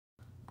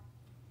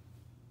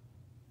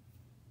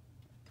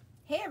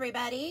Hey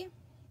everybody,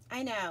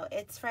 I know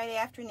it's Friday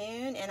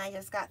afternoon and I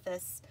just got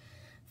this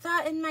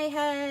thought in my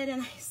head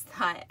and I just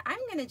thought I'm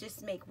gonna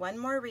just make one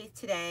more wreath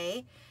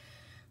today.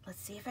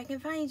 Let's see if I can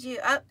find you.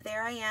 Oh,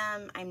 there I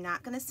am. I'm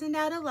not gonna send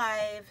out a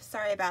live,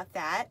 sorry about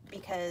that,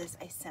 because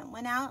I sent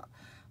one out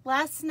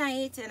last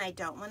night and I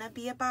don't want to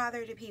be a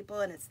bother to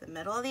people and it's the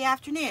middle of the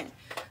afternoon.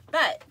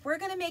 But we're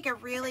gonna make a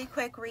really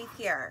quick wreath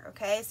here,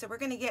 okay? So we're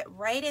gonna get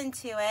right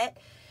into it.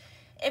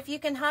 If you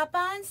can hop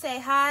on, say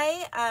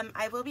hi.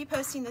 I will be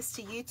posting this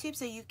to YouTube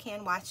so you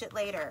can watch it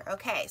later.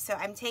 Okay, so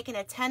I'm taking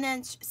a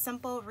 10-inch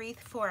simple wreath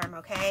form,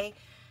 okay?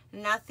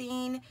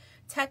 Nothing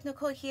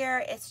technical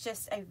here. It's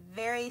just a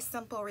very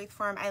simple wreath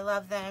form. I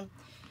love them.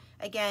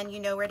 Again, you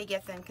know where to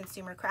get them,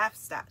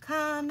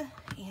 consumercrafts.com,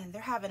 and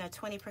they're having a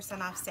 20%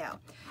 off sale.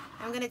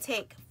 I'm going to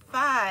take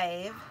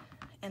 5,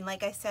 and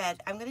like I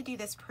said, I'm going to do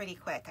this pretty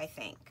quick, I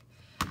think.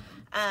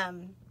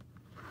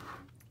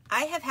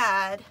 I have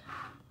had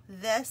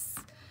this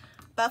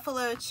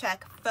buffalo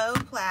check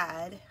faux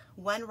plaid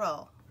one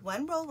roll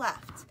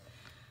left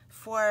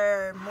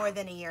for more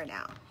than a year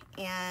now,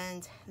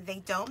 and they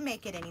don't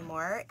make it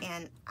anymore.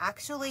 And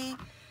actually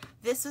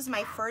this was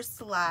my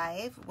first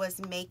live, was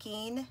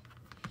making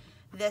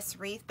this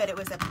wreath, but it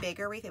was a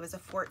bigger wreath. It was a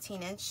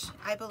 14-inch,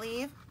 I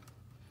believe.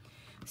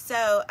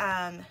 So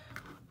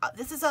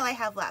this is all I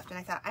have left, and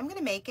I thought I'm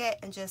gonna make it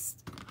and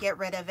just get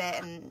rid of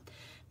it, and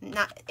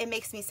it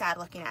makes me sad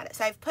looking at it.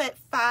 So I've put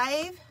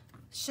 5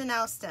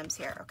 Chanel stems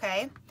here,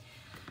 okay?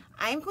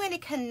 I'm going to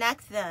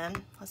connect them.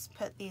 Let's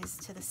put these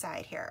to the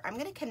side here. I'm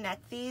going to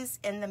connect these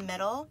in the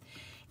middle,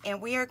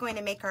 and we are going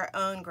to make our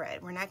own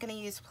grid. We're not going to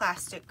use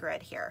plastic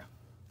grid here.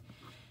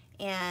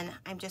 And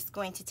I'm just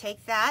going to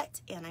take that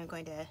and I'm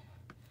going to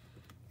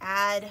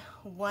add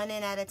one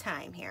in at a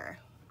time here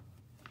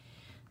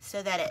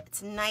so that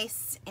it's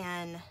nice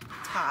and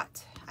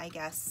taut, I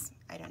guess.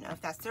 I don't know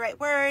if that's the right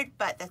word,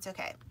 but that's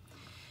okay.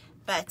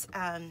 But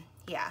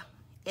yeah,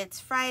 it's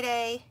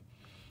Friday.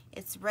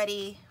 It's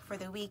ready for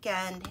the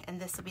weekend, and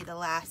this will be the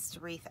last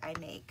wreath I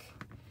make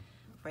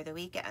for the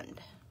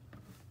weekend.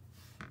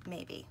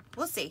 Maybe.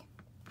 We'll see.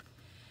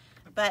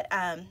 But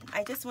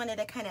I just wanted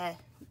to kind of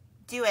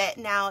do it.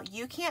 Now,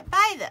 you can't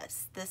buy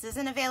this. This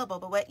isn't available,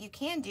 but what you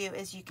can do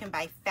is you can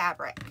buy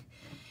fabric.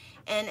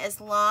 And as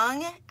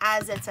long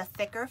as it's a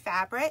thicker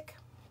fabric,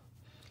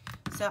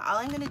 so all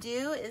I'm going to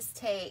do is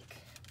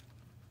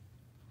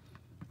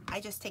I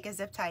just take a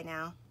zip tie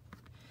now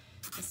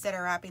instead of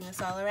wrapping this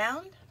all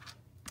around.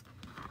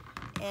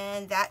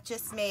 And that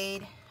just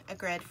made a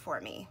grid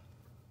for me.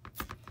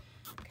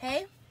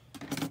 Okay,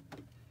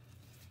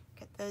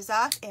 get those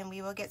off and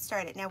we will get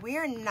started. Now we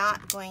are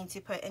not going to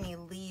put any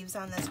leaves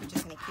on this. We're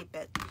just going to keep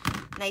it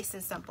nice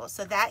and simple.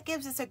 So that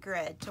gives us a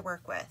grid to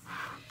work with.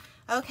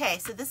 Okay,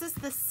 so this is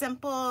the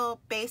simple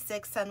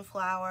basic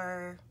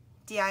sunflower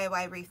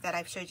DIY wreath that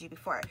I've showed you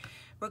before.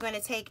 We're going to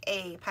take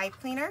a pipe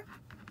cleaner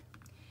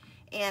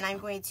and I'm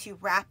going to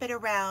wrap it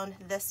around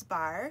this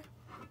bar.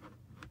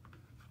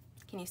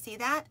 Can you see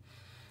that?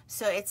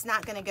 So it's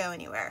not going to go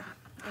anywhere.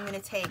 I'm going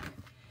to take,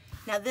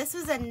 now this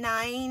was a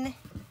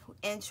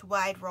 9-inch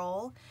wide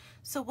roll.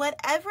 So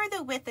whatever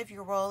the width of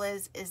your roll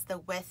is the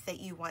width that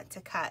you want to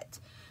cut.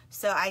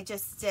 So I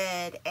just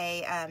did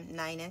a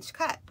 9-inch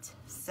cut.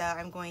 So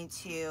I'm going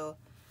to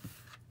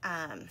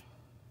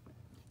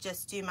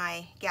just do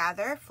my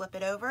gather, flip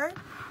it over,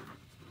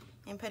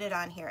 and put it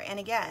on here. And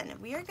again,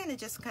 we are going to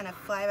just kind of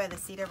fly by the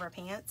seat of our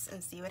pants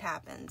and see what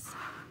happens.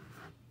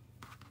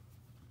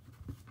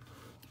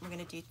 We're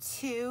going to do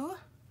 2.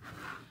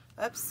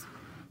 Oops,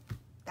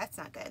 that's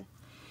not good.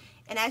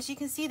 And as you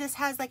can see, this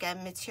has like a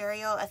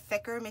material, a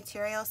thicker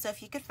material. So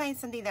if you could find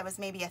something that was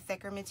maybe a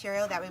thicker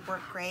material, that would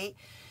work great.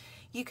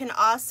 You can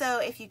also,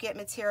 if you get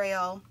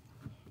material,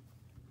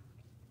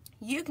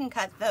 you can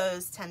cut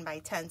those 10 by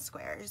 10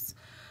 squares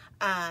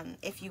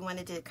if you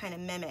wanted to kind of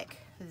mimic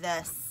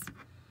this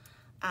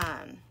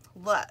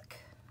look.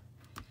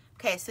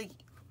 Okay, so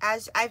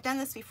as I've done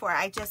this before,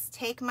 I just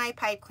take my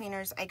pipe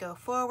cleaners, I go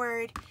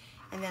forward,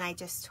 and then I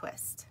just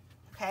twist.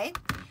 Okay,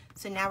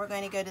 so now we're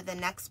going to go to the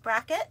next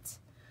bracket.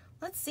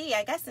 Let's see,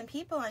 I got some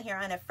people on here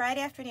on a Friday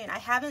afternoon. I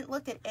haven't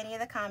looked at any of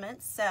the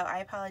comments, so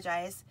I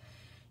apologize.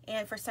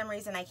 And for some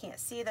reason I can't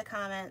see the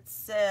comments,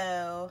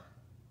 so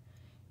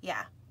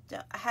yeah,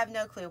 I have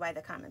no clue why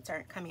the comments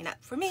aren't coming up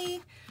for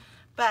me.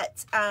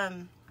 But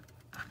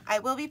I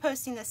will be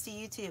posting this to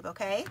YouTube,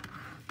 okay?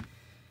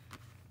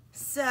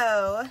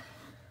 So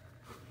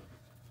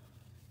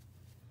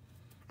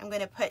I'm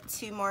going to put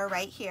 2 more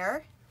right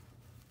here.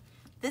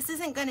 This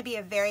isn't going to be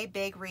a very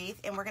big wreath,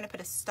 and we're going to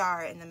put a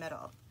star in the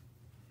middle.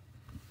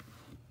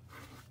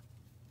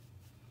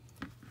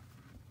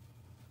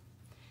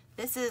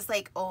 This is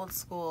like old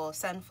school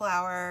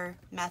sunflower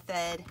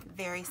method,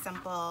 very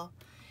simple.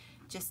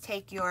 Just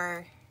take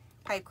your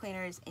pipe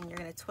cleaners and you're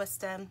going to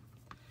twist them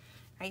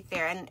right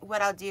there. And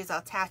what I'll do is I'll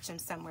attach them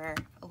somewhere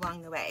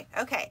along the way.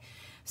 Okay,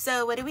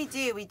 so what do? We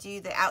do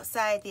the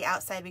outside,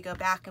 we go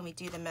back, and we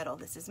do the middle.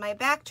 This is my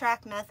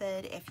backtrack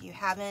method. If you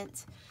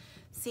haven't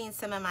seen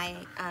some of my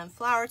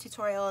flower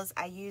tutorials,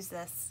 I use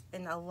this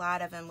in a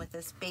lot of them with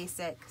this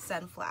basic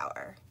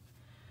sunflower.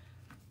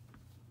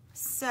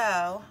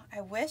 So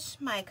I wish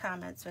my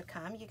comments would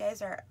come. You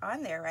guys are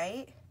on there,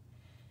 right?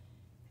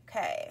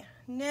 Okay,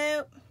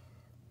 nope.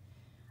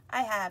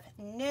 I have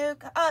no,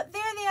 oh,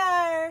 there they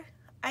are.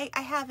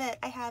 I have it,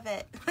 I have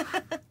it.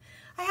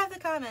 I have the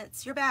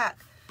comments, you're back.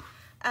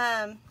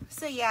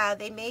 So yeah,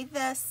 they made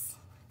this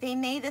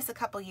a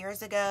couple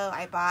years ago.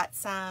 I bought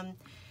some,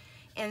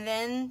 and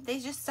then they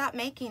just stopped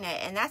making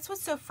it. And that's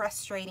what's so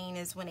frustrating,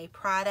 is when a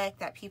product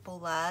that people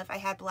love. I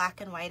had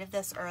black and white of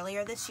this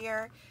earlier this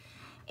year,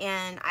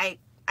 and I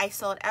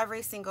sold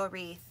every single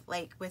wreath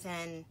like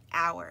within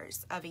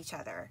hours of each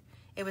other.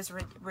 It was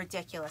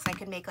ridiculous. I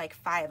could make like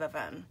 5 of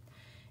them,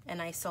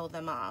 and I sold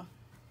them all.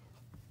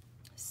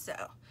 So,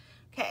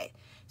 okay,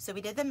 so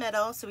we did the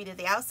middle, so we did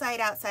the outside.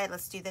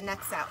 Let's do the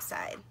next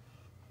outside.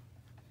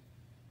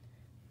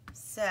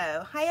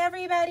 So, hi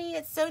everybody,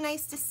 it's so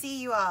nice to see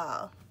you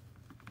all.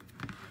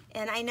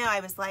 And I know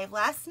I was live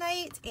last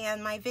night,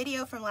 and my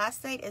video from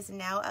last night is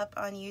now up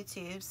on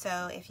YouTube,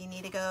 so if you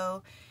need to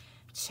go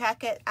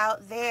check it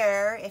out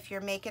there, if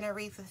you're making a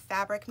wreath with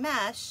fabric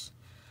mesh,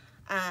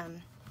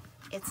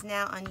 it's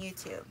now on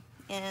YouTube.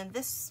 And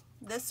this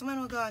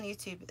one will go on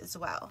YouTube as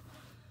well.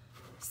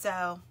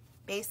 So,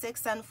 basic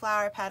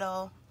sunflower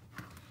petal.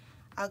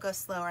 I'll go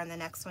slower on the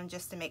next one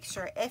just to make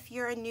sure. If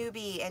you're a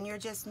newbie and you're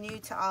just new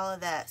to all of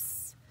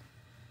this,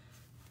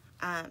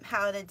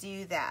 how to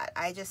do that.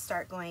 I just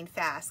start going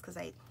fast because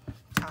I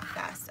talk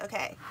fast.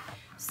 Okay,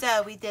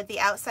 so we did the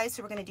outside,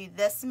 so we're going to do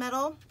this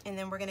middle, and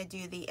then we're going to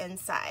do the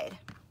inside.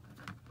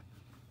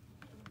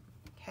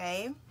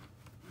 Okay,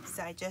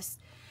 so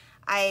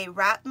I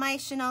wrap my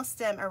chenille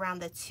stem around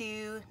the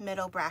 2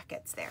 middle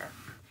brackets there.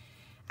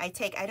 I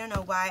don't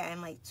know why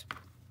I'm like,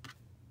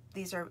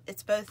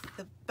 it's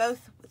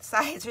both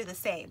sides are the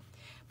same,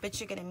 but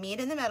you're going to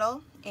meet in the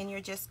middle, and you're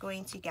just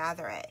going to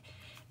gather it,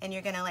 and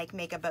you're going to like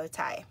make a bow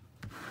tie.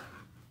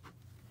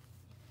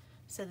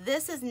 So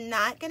this is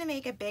not going to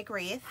make a big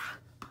wreath,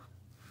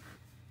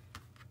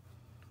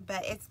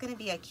 but it's going to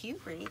be a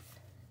cute wreath,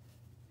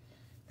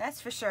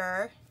 that's for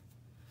sure.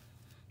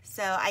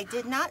 So I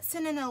did not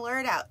send an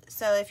alert out.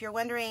 So if you're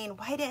wondering,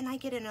 why didn't I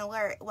get an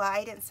alert? Well,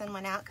 I didn't send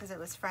one out because it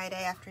was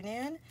Friday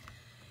afternoon,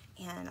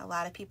 and a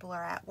lot of people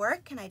are at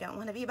work, and I don't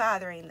want to be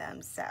bothering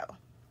them. So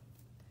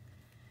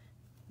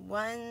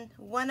one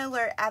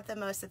alert at the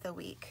most at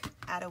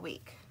a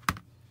week.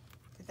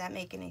 Does that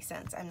make any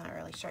sense? I'm not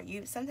really sure.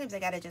 Sometimes I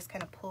got to just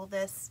kind of pull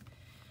this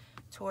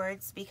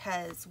towards,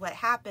 because what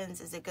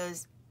happens is it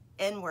goes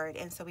inward,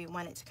 and so we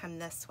want it to come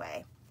this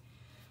way.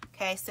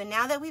 Okay, so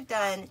now that we've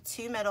done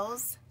 2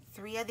 middles,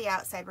 3 of the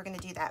outside, we're going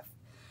to do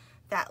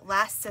that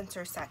last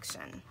center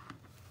section.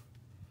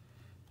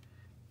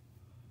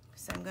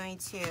 So I'm going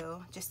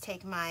to just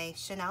take my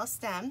chenille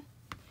stem,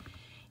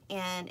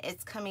 and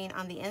it's coming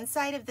on the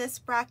inside of this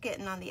bracket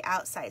and on the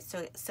outside, so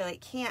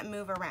it can't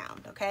move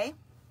around, okay?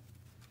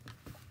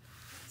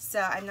 So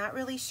I'm not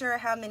really sure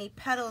how many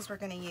petals we're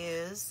going to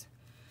use.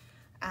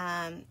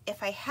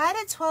 If I had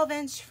a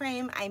 12-inch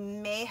frame, I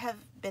may have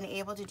been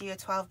able to do a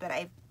 12, but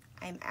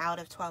I'm out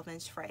of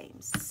 12-inch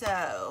frames.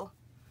 So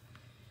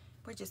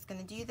we're just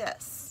going to do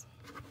this.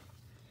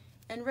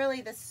 And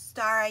really, the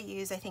star I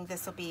use, I think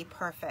this will be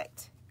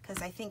perfect, because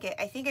I think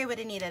I would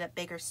have needed a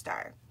bigger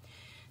star.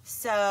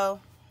 So,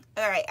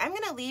 all right, I'm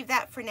going to leave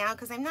that for now,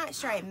 because I'm not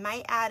sure. I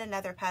might add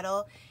another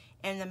petal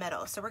in the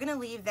middle. So we're going to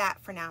leave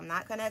that for now. I'm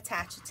not going to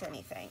attach it to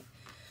anything.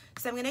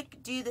 So I'm going to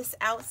do this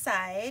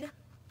outside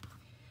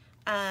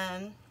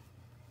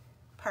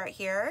part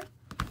here.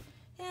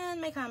 And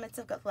my comments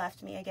have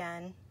left me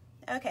again.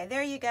 Okay,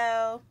 there you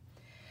go.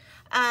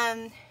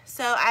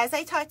 So as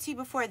I talked to you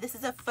before, this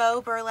is a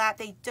faux burlap.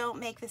 They don't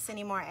make this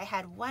anymore. I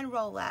had 1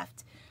 roll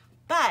left.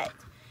 But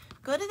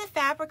go to the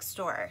fabric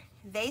store.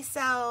 They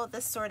sell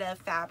this sort of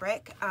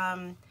fabric.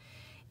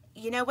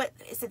 You know what,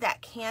 is it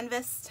that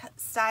canvas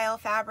style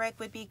fabric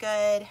would be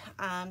good.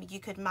 You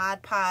could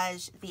Mod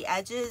Podge the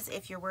edges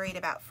if you're worried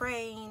about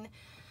fraying.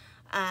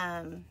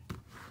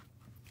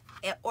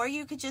 Or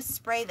you could just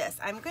spray this.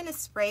 I'm going to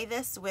spray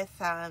this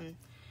with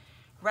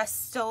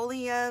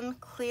Rust-Oleum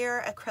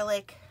Clear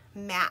Acrylic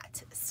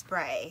Matte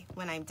Spray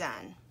when I'm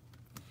done.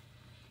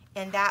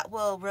 And that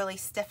will really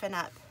stiffen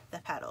up the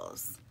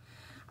petals.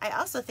 I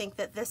also think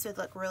that this would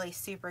look really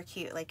super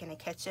cute, like in a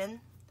kitchen.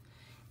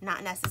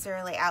 Not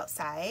necessarily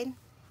outside.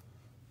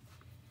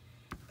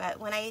 But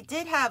when I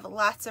did have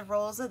lots of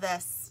rolls of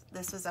this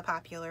was a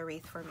popular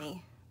wreath for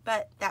me.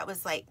 But that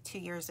was like 2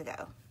 years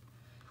ago.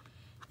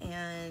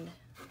 And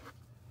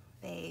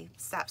they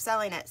stopped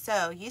selling it.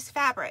 So use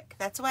fabric.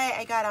 That's why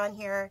I got on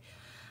here.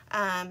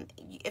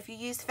 If you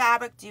use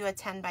fabric, do a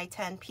 10 by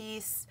 10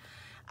 piece.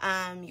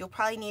 You'll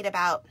probably need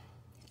about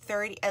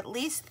at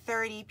least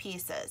 30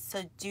 pieces.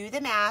 So do the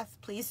math.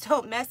 Please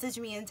don't message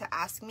me into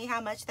asking me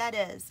how much that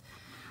is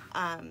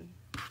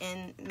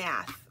in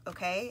math,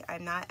 okay?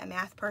 I'm not a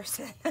math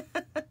person.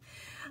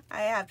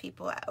 I have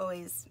people that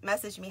always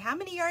message me, how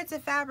many yards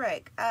of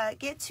fabric?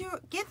 Get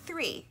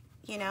 3.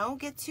 you know,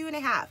 get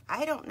 2.5.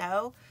 I don't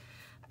know.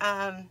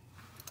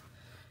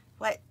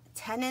 What,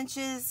 10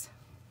 inches?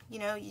 You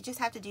know, you just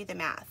have to do the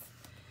math.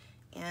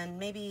 And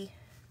maybe,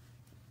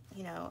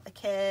 you know, a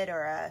kid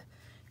or a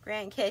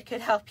grandkid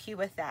could help you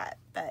with that.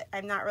 But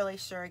I'm not really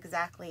sure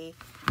exactly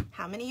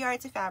how many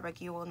yards of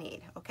fabric you will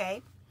need,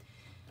 okay?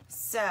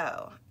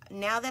 So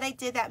now that I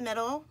did that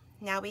middle,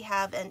 now we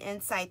have an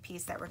inside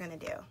piece that we're going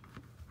to do.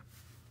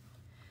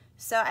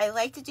 So I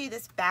like to do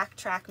this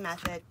backtrack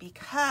method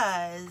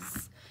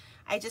because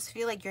I just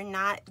feel like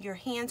your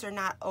hands are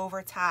not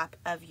over top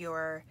of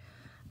your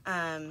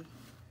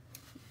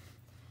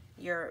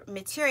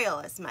material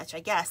as much. I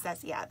guess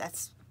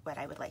that's what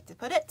I would like to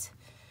put it.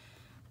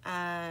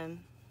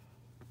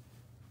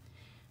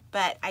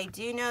 But I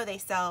do know they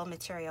sell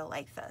material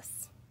like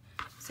this.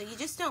 So you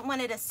just don't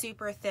want it a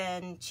super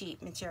thin,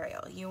 cheap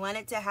material. You want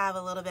it to have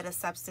a little bit of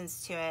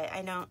substance to it.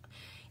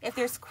 If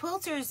there's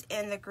quilters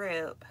in the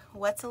group,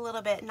 what's a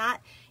little bit,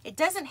 it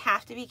doesn't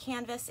have to be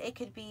canvas. It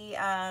could be,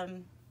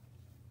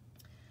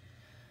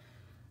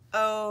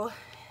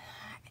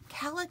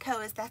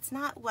 calico that's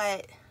not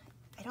what,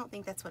 I don't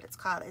think that's what it's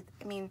called.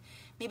 I mean,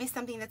 maybe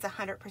something that's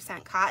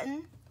 100%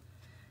 cotton.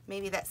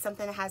 Maybe that's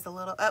something that has a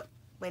little, oh,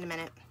 wait a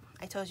minute.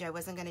 I told you I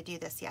wasn't going to do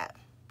this yet.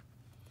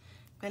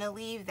 I'm going to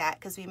leave that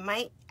because we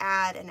might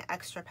add an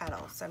extra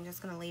petal. So I'm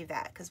just going to leave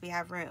that because we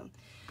have room.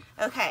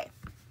 Okay,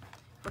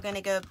 we're going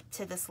to go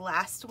to this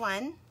last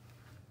one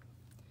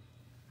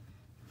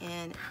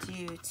and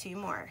do 2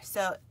 more.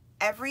 So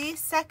every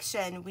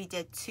section we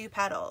did 2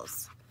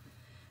 petals.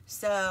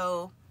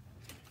 So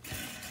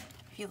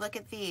if you look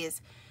at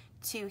these,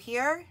 2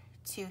 here,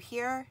 2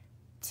 here,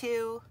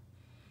 2,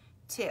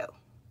 2.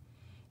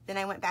 Then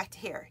I went back to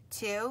here,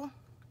 2,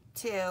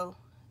 2,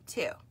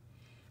 2.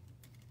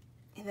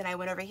 And then I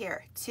went over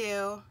here,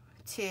 2,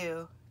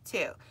 2,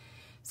 2.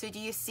 So do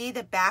you see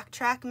the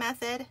backtrack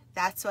method?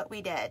 That's what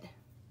we did.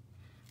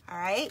 All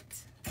right.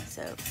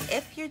 So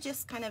if you're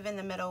just kind of in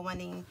the middle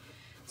wanting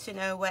to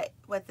know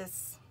what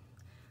this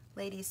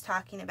lady's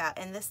talking about,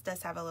 and this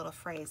does have a little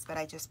phrase, but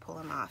I just pull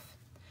them off.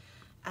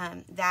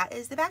 That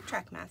is the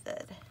backtrack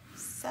method.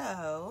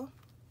 So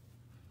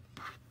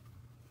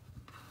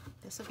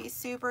this will be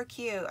super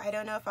cute. I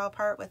don't know if I'll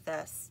part with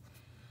this,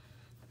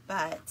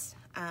 but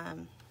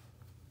I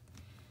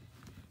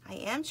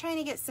am trying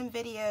to get some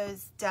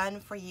videos done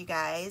for you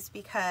guys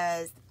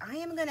because I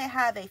am going to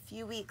have a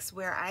few weeks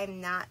where I'm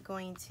not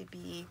going to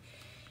be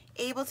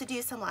able to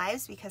do some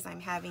lives because I'm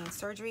having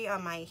surgery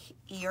on my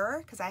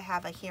ear because I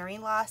have a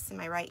hearing loss in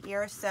my right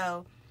ear.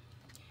 So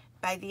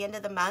by the end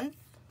of the month,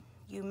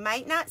 you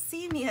might not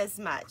see me as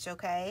much,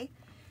 okay?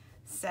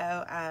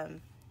 So,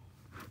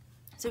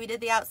 so we did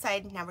the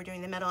outside, now we're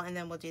doing the middle, and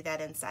then we'll do that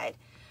inside.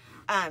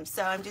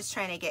 So I'm just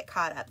trying to get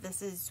caught up.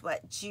 This is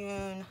what,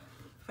 June,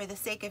 for the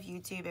sake of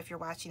YouTube, if you're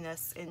watching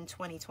this in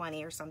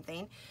 2020 or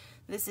something,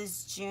 this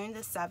is June the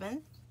 7th,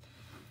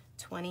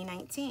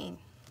 2019.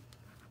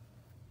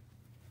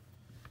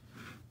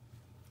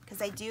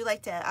 Because I do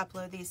like to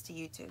upload these to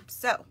YouTube.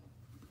 So,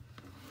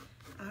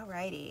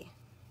 alrighty.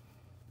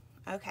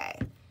 Okay.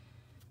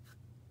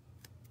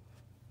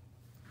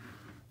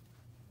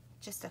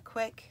 Just a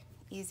quick,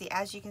 easy,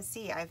 as you can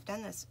see, I've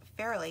done this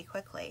fairly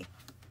quickly.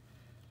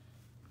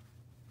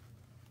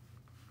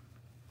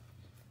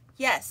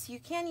 Yes, you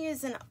can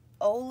use an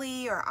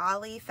Oli or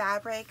Ollie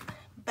fabric,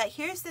 but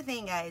here's the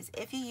thing, guys.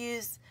 If you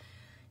use,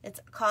 it's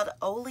called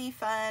Oli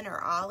Fun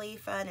or Ollie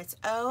Fun, it's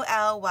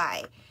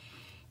O-L-Y.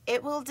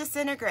 It will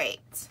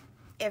disintegrate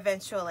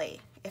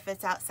eventually if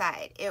it's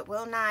outside. It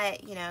will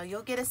not, you know,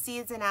 you'll get a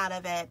season out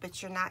of it,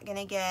 but you're not going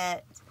to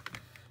get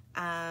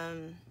a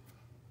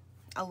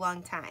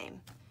long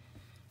time.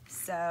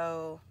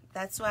 So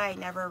that's why I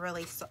never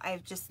really,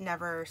 I've just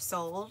never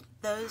sold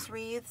those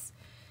wreaths,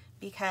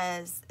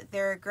 because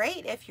they're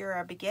great if you're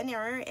a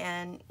beginner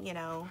and, you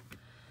know,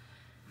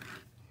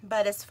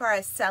 but as far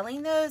as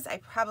selling those, I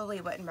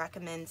probably wouldn't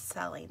recommend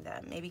selling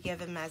them. Maybe give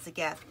them as a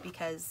gift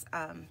because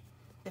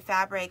the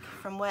fabric,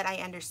 from what I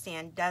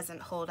understand,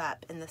 doesn't hold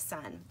up in the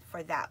sun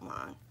for that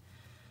long.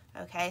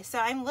 Okay, so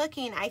I'm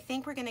looking, I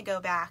think we're going to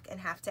go back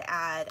and have to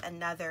add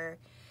another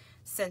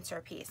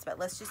centerpiece, but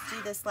let's just do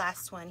this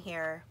last one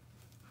here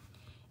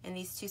in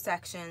these 2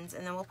 sections,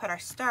 and then we'll put our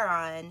star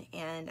on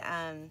and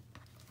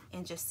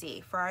just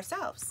see for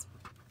ourselves.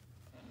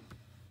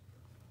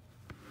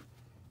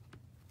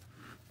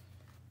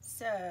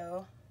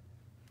 So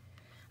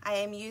I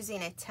am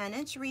using a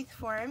 10-inch wreath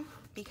form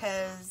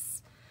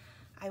because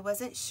I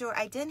wasn't sure,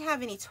 I didn't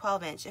have any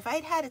 12-inch. If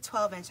I'd had a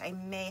 12-inch, I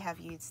may have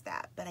used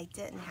that, but I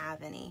didn't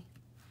have any.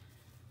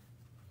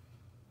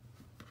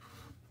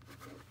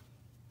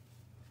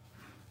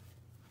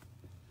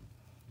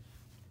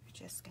 We're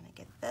just gonna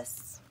get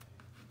this.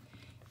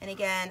 And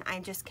again,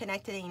 I'm just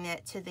connecting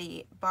it to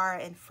the bar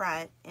in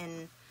front,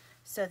 and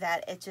so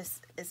that it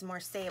just is more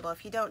stable.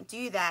 If you don't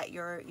do that,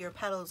 your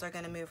petals are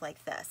going to move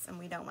like this, and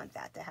we don't want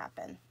that to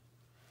happen.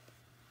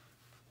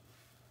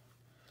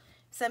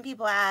 Some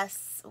people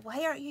ask,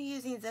 why aren't you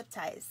using zip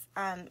ties?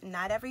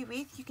 Not every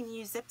wreath you can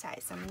use zip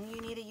ties. Some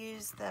you need to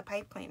use the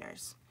pipe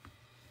cleaners.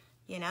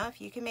 You know,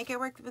 if you can make it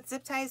work with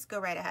zip ties, go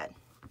right ahead.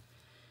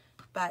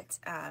 But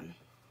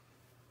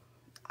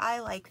I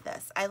like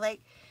this. I like,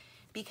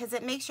 because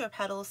it makes your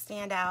petals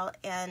stand out,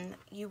 and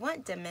you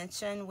want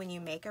dimension when you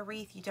make a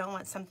wreath. You don't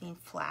want something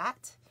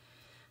flat.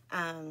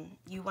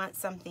 You want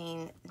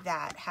something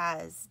that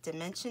has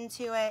dimension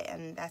to it,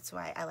 and that's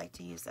why I like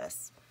to use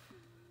this.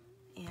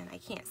 And I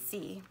can't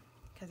see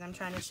because I'm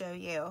trying to show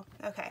you.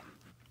 Okay.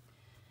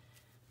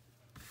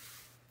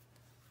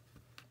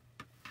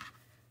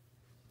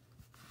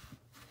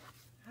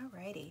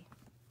 Alrighty.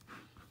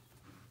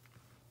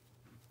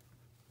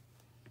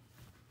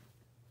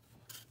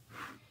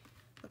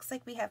 Looks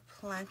like we have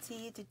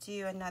plenty to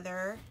do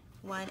another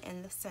one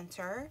in the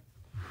center.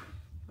 There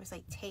was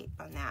like tape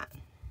on that.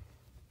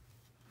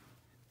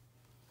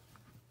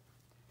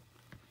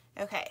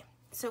 Okay,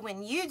 so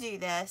when you do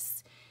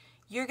this,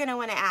 you're gonna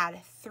want to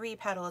add 3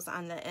 petals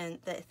on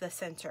the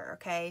center,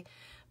 okay?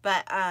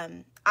 But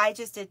I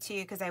just did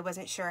 2 because I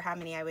wasn't sure how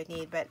many I would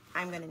need, but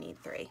I'm gonna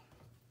need 3.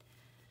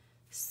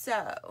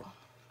 So,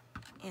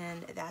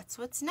 and that's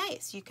what's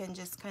nice. You can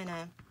just kind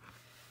of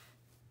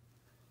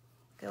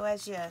go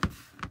as you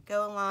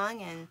go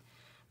along and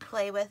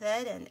play with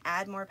it and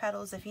add more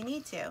petals if you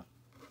need to.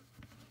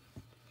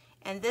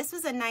 And this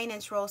was a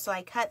 9-inch roll, so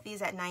I cut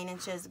these at 9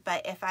 inches,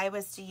 but if I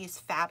was to use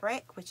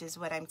fabric, which is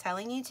what I'm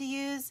telling you to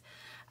use,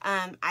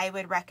 I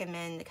would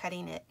recommend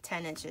cutting it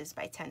 10 inches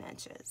by 10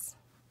 inches.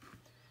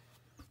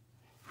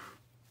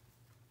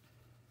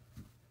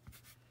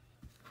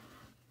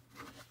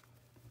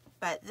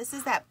 But this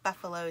is that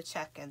buffalo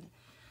check, and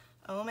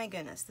oh my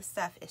goodness, this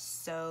stuff is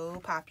so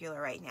popular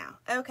right now.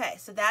 Okay,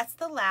 so that's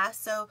the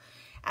last. So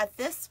at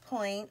this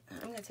point,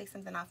 I'm going to take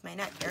something off my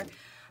neck here.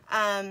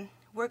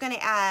 We're going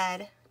to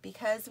add,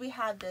 because we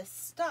have this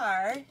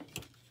star, I'm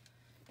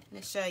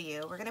going to show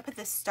you. We're going to put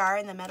this star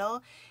in the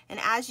middle, and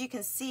as you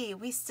can see,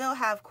 we still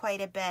have quite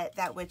a bit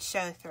that would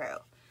show through.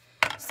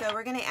 So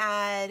we're going to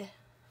add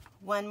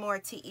 1 more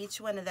to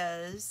each one of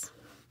those.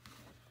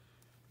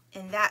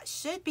 And that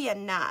should be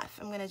enough.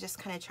 I'm going to just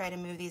kind of try to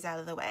move these out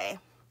of the way.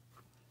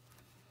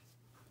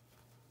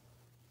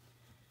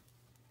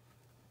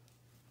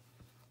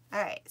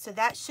 All right, so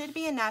that should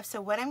be enough. So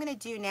what I'm going to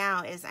do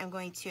now is I'm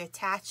going to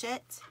attach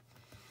it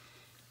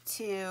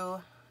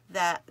to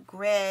the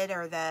grid,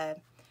 or the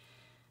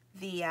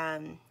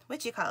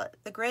what do you call it?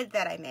 The grid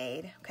that I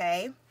made,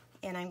 okay?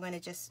 And I'm going to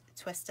just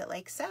twist it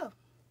like so.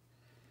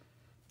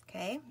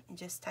 Okay, and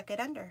just tuck it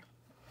under.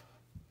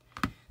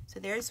 So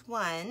there's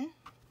 1.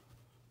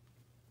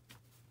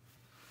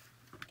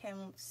 Okay,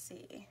 let's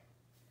see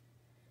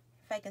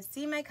if I can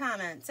see my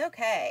comments.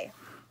 Okay,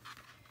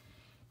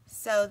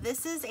 so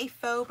this is a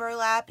faux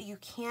burlap. You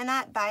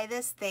cannot buy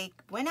this. They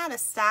went out of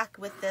stock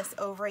with this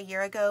over a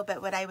year ago,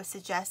 but what I would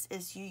suggest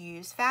is you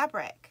use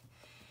fabric.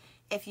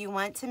 If you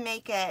want to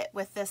make it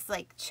with this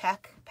like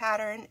check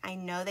pattern, I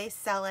know they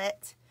sell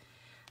it.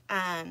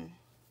 I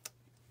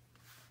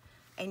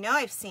know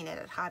I've seen it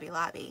at Hobby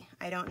Lobby.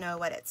 I don't know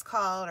what it's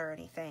called or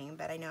anything,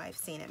 but I know I've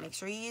seen it. Make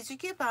sure you use your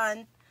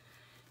coupon.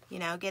 You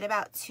know, get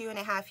about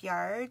 2.5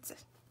 yards,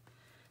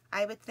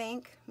 I would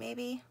think,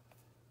 maybe.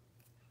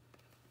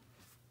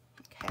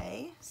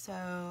 Okay, so,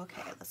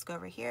 okay, let's go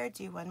over here,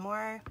 do 1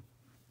 more.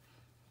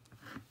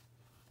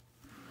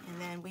 And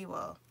then we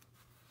will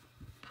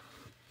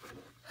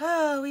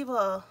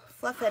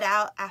fluff it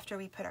out after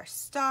we put our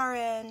star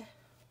in.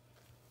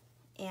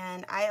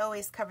 And I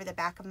always cover the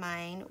back of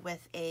mine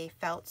with a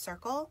felt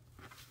circle.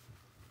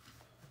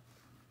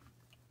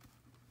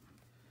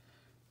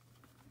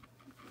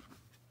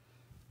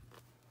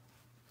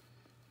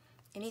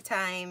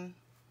 Anytime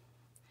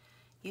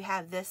you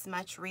have this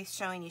much wreath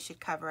showing, you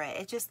should cover it.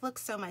 It just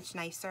looks so much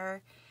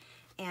nicer.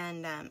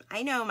 And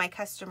I know my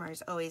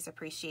customers always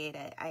appreciate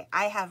it.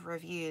 I have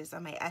reviews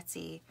on my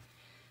Etsy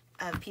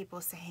of people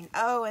saying,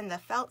 oh, and the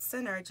felt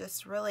center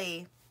just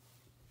really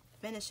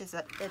finishes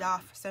it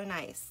off so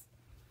nice.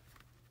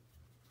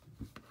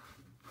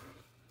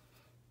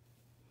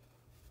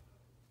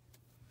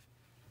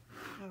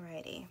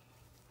 Alrighty.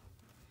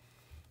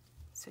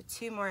 So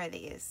 2 more of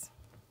these.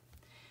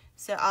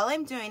 So all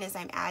I'm doing is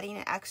I'm adding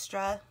an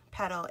extra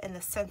petal in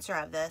the center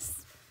of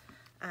this.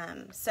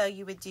 So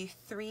you would do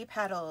 3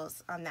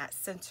 petals on that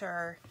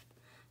center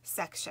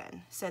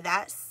section. So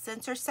that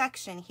center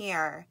section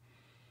here,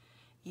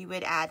 you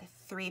would add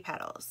 3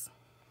 petals.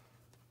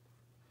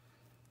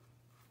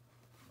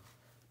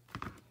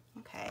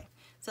 Okay,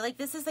 so like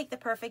this is like the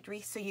perfect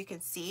wreath so you can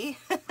see.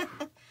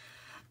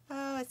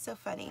 Oh, it's so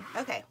funny.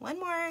 Okay, 1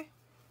 more.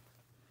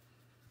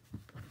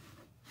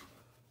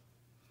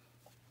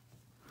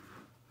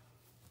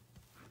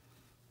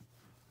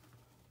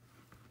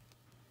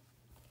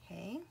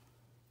 Okay,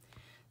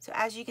 so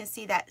as you can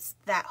see, that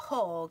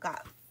hole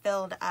got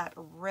filled up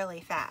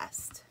really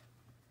fast.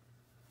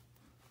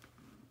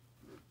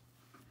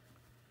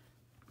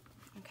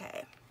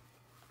 Okay,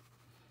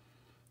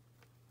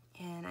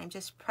 and I'm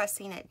just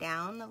pressing it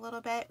down a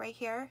little bit right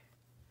here.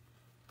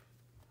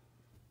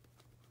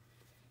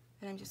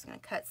 And I'm just going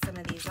to cut some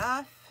of these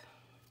off.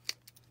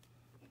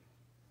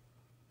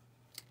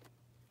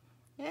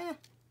 Yeah.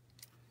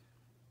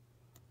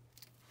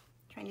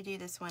 Trying to do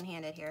this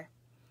one-handed here.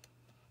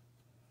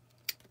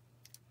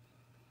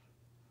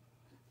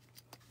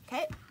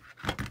 Okay.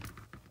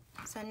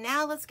 So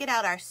now let's get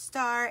out our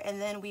star and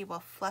then we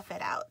will fluff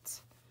it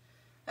out.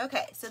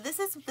 Okay, so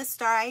this is the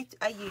star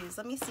I use.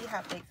 Let me see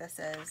how big this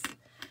is.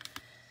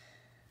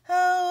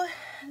 Oh,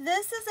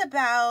 this is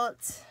about,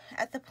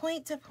 at the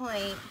point to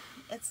point,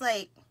 it's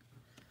like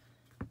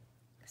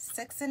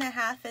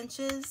 6.5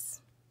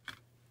 inches.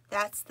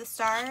 That's the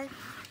star.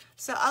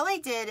 So all I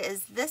did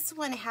is this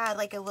one had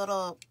like a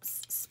little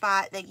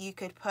spot that you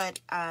could put,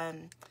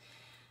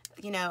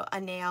 you know, a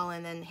nail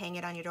and then hang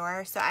it on your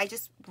door. So I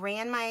just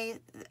ran my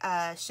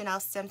chenille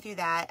stem through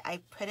that.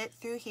 I put it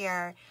through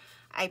here.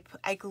 I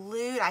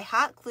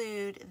hot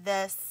glued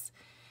this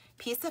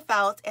piece of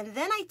felt, and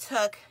then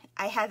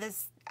I had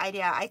this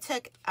idea. I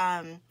took,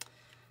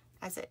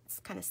 as it's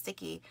kind of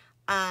sticky,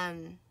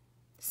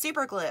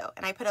 super glue,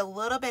 and I put a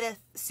little bit of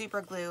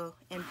super glue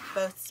in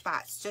both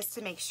spots just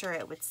to make sure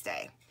it would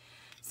stay.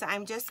 So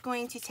I'm just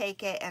going to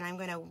take it and I'm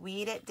going to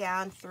weed it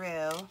down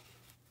through,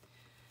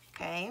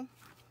 okay?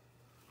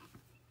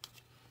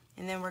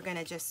 And then we're going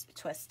to just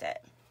twist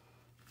it.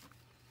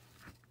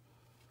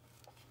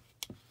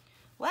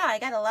 Wow, I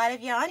got a lot of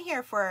you on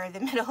here for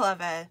the middle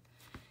of a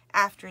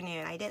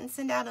afternoon. I didn't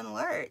send out an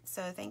alert,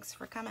 so thanks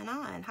for coming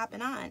on,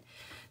 hopping on.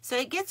 So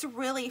it gets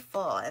really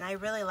full, and I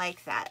really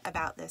like that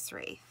about this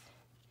wreath.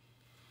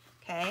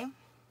 Okay,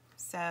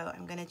 so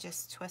I'm going to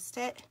just twist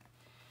it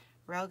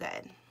real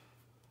good.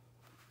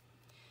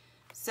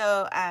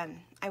 So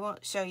I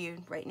won't show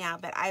you right now,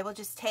 but I will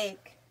just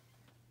take,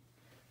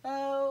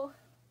 one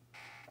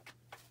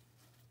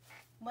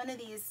of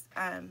these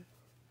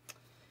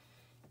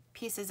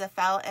pieces of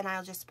felt, and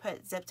I'll just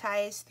put zip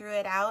ties through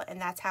it out, and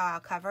that's how I'll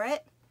cover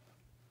it.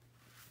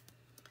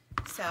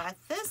 So at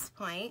this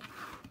point,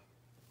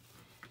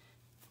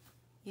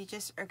 you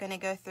just are going to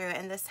go through,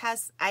 and this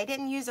has, I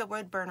didn't use a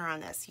wood burner on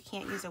this. You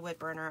can't use a wood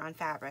burner on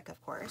fabric,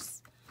 of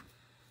course.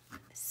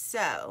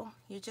 So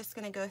you're just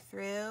going to go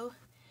through,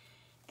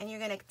 and you're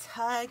going to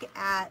tug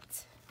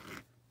at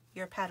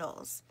your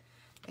petals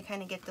to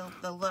kind of get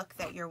the look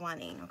that you're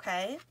wanting,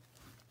 okay?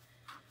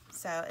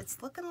 So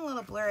it's looking a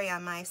little blurry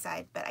on my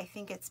side, but I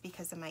think it's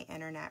because of my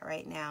internet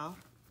right now.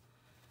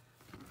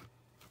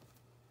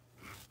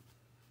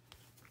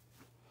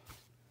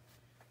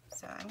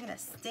 So I'm going to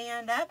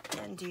stand up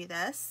and do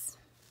this.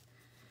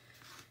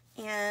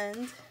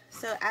 And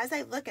so as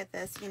I look at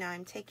this, you know,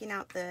 I'm taking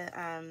out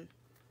the,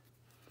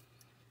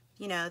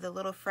 you know, the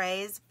little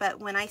frays. But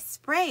when I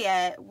spray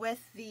it with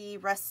the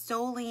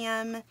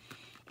Rust-Oleum,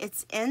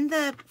 it's in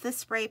the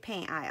spray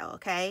paint aisle,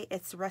 okay?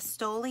 It's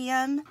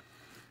Rust-Oleum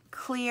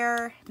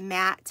Clear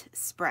Matte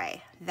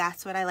Spray.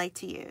 That's what I like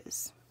to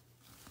use.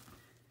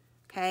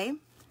 Okay?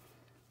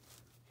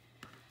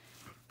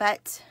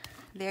 But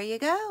there you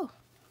go.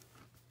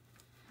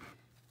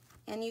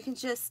 And you can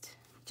just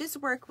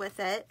work with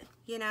it,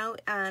 you know.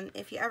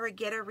 If you ever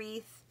get a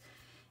wreath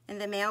in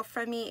the mail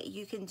from me,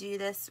 you can do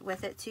this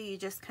with it too. You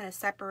just kind of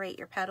separate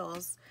your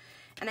petals.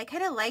 And I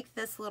kind of like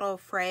this little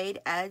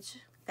frayed edge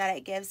that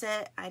it gives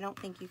it. I don't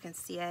think you can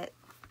see it.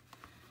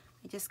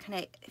 It just kind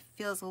of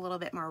feels a little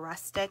bit more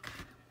rustic.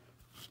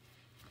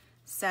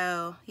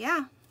 So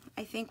yeah,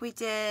 I think we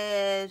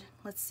did,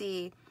 let's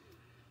see,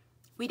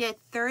 we did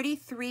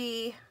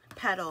 33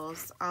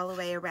 petals all the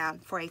way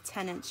around for a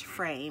 10-inch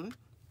frame.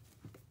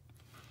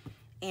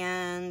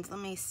 And let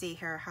me see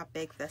here how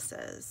big this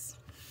is.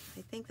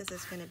 I think this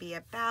is going to be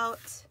about,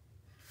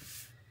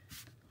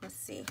 let's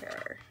see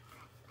here,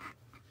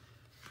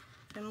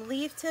 from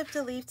leaf tip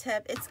to leaf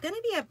tip, it's going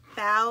to be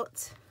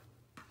about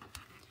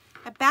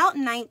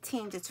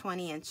 19 to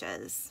 20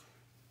 inches.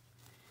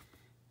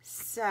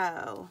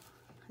 So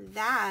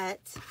that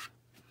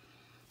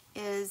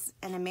is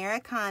an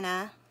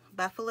Americana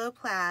buffalo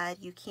plaid.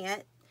 You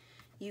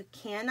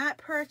cannot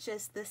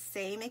purchase the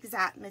same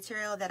exact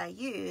material that I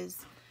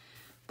use,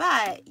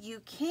 but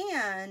you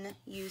can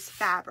use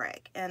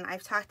fabric, and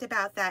I've talked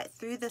about that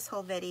through this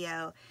whole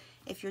video.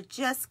 If you're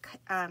just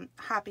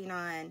hopping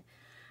on,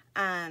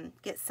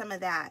 get some of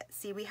that.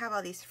 See, we have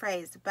all these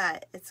frays,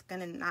 but it's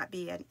going to not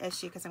be an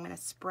issue because I'm going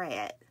to spray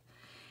it.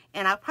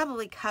 And I'll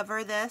probably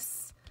cover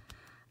this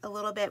a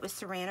little bit with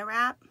Saran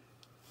wrap.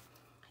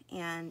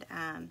 And,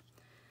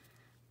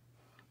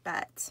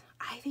 but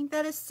I think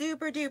that is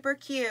super duper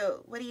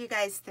cute. What do you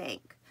guys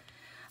think?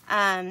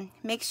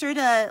 Make sure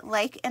to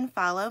like and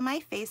follow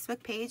my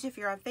Facebook page. If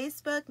you're on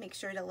Facebook, make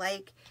sure to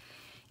like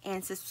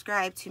and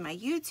subscribe to my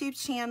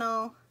YouTube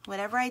channel.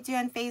 Whatever I do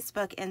on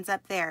Facebook ends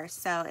up there.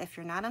 So if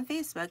you're not on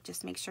Facebook,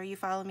 just make sure you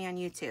follow me on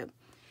YouTube.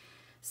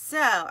 So,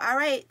 all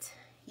right,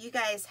 you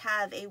guys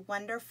have a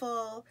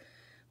wonderful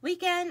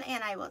weekend,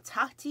 and I will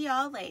talk to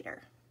y'all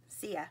later.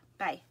 See ya.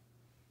 Bye.